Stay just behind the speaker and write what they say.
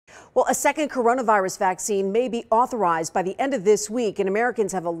Well, a second coronavirus vaccine may be authorized by the end of this week, and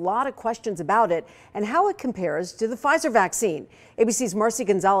Americans have a lot of questions about it and how it compares to the Pfizer vaccine. ABC's Marcy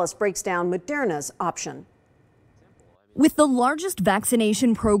Gonzalez breaks down Moderna's option. With the largest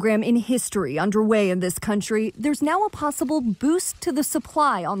vaccination program in history underway in this country, there's now a possible boost to the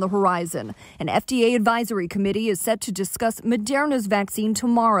supply on the horizon. An FDA advisory committee is set to discuss Moderna's vaccine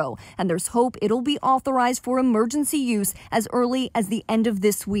tomorrow, and there's hope it'll be authorized for emergency use as early as the end of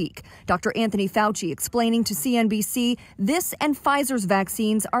this week. Dr. Anthony Fauci explaining to CNBC this and Pfizer's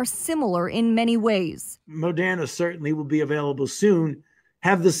vaccines are similar in many ways. Moderna certainly will be available soon,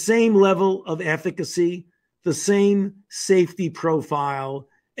 have the same level of efficacy, the same safety profile,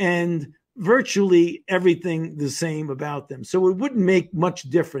 and virtually everything the same about them. So it wouldn't make much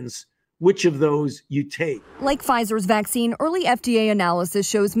difference which of those you take. Like Pfizer's vaccine, early FDA analysis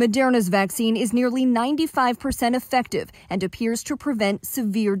shows Moderna's vaccine is nearly 95% effective and appears to prevent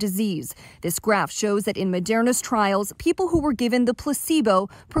severe disease. This graph shows that in Moderna's trials, people who were given the placebo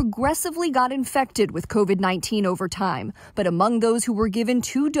progressively got infected with COVID-19 over time. But among those who were given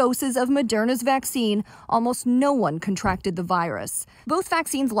 2 doses of Moderna's vaccine, almost no one contracted the virus. Both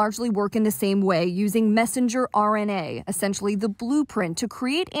vaccines largely work in the same way, using messenger RNA, essentially the blueprint to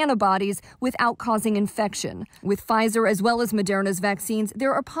create antibodies without causing infection. With Pfizer as well as Moderna's vaccines,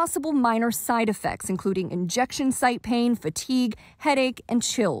 there are possible minor side effects, including injection site pain, fatigue, headache, and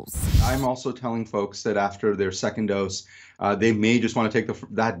chills. I'm also telling folks that after their second dose, they may just want to take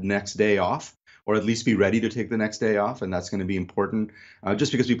that next day off, or at least be ready to take the next day off, and that's going to be important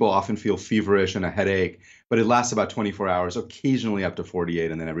just because people often feel feverish and a headache, but it lasts about 24 hours, occasionally up to 48,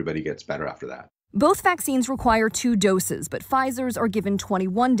 and then everybody gets better after that. Both vaccines require 2 doses, but Pfizer's are given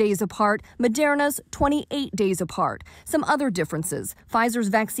 21 days apart, Moderna's 28 days apart. Some other differences: Pfizer's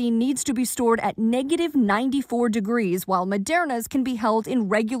vaccine needs to be stored at -94 degrees, while Moderna's can be held in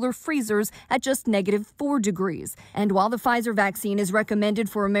regular freezers at just -4 degrees. And while the Pfizer vaccine is recommended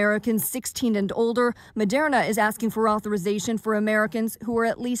for Americans 16 and older, Moderna is asking for authorization for Americans who are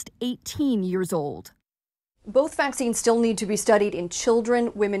at least 18 years old. Both vaccines still need to be studied in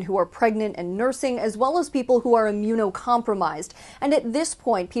children, women who are pregnant and nursing, as well as people who are immunocompromised. And at this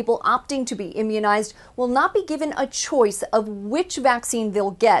point, people opting to be immunized will not be given a choice of which vaccine they'll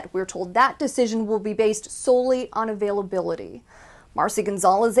get. We're told that decision will be based solely on availability. Marcy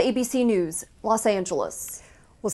Gonzalez, ABC News, Los Angeles.